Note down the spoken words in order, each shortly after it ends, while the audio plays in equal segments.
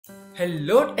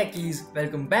Hello techies,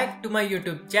 welcome back to my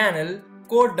YouTube channel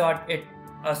Code.it,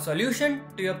 a solution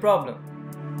to your problem.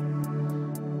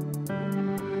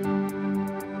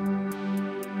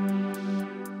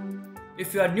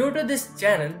 If you are new to this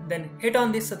channel, then hit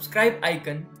on the subscribe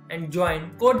icon and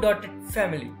join Code.it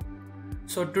family.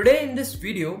 So today in this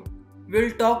video,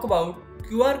 we'll talk about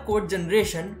QR code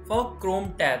generation for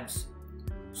Chrome tabs.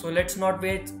 So let's not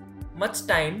waste much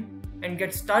time and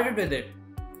get started with it.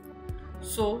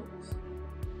 So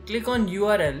click on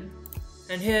URL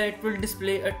and here it will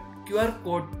display a QR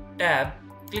code tab.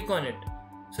 Click on it.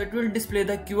 So it will display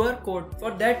the QR code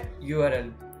for that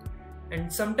URL.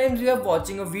 And sometimes we are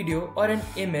watching a video or an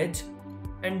image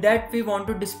and that we want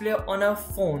to display on our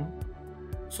phone.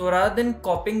 So rather than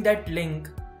copying that link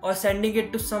or sending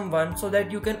it to someone so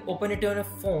that you can open it on your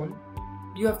phone,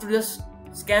 you have to just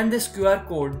scan this QR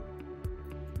code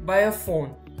by your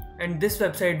phone and this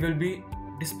website will be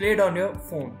displayed on your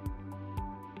phone.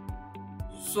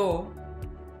 So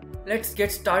let's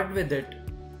get started with it.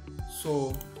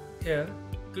 So here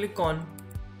click on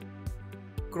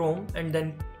Chrome and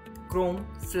then Chrome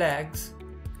flags,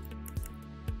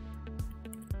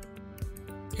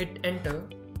 hit enter,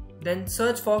 then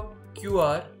search for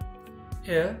QR.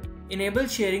 Here enable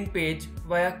sharing page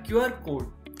via QR code,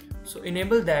 so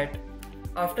enable that.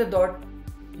 After that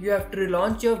you have to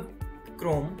relaunch your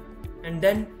Chrome and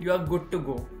then you are good to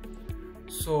go.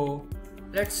 So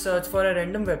let's search for a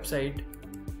random website,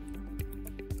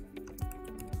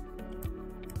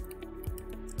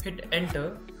 hit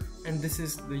enter, and this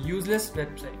is the useless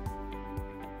website.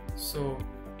 So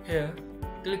here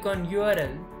click on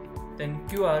URL, then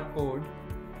QR code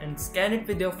and scan it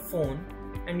with your phone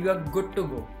and you are good to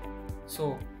go.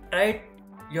 So try it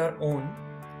your own,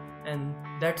 and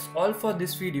that's all for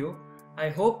this video. I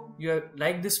hope you have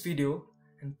liked this video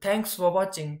and thanks for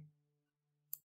watching.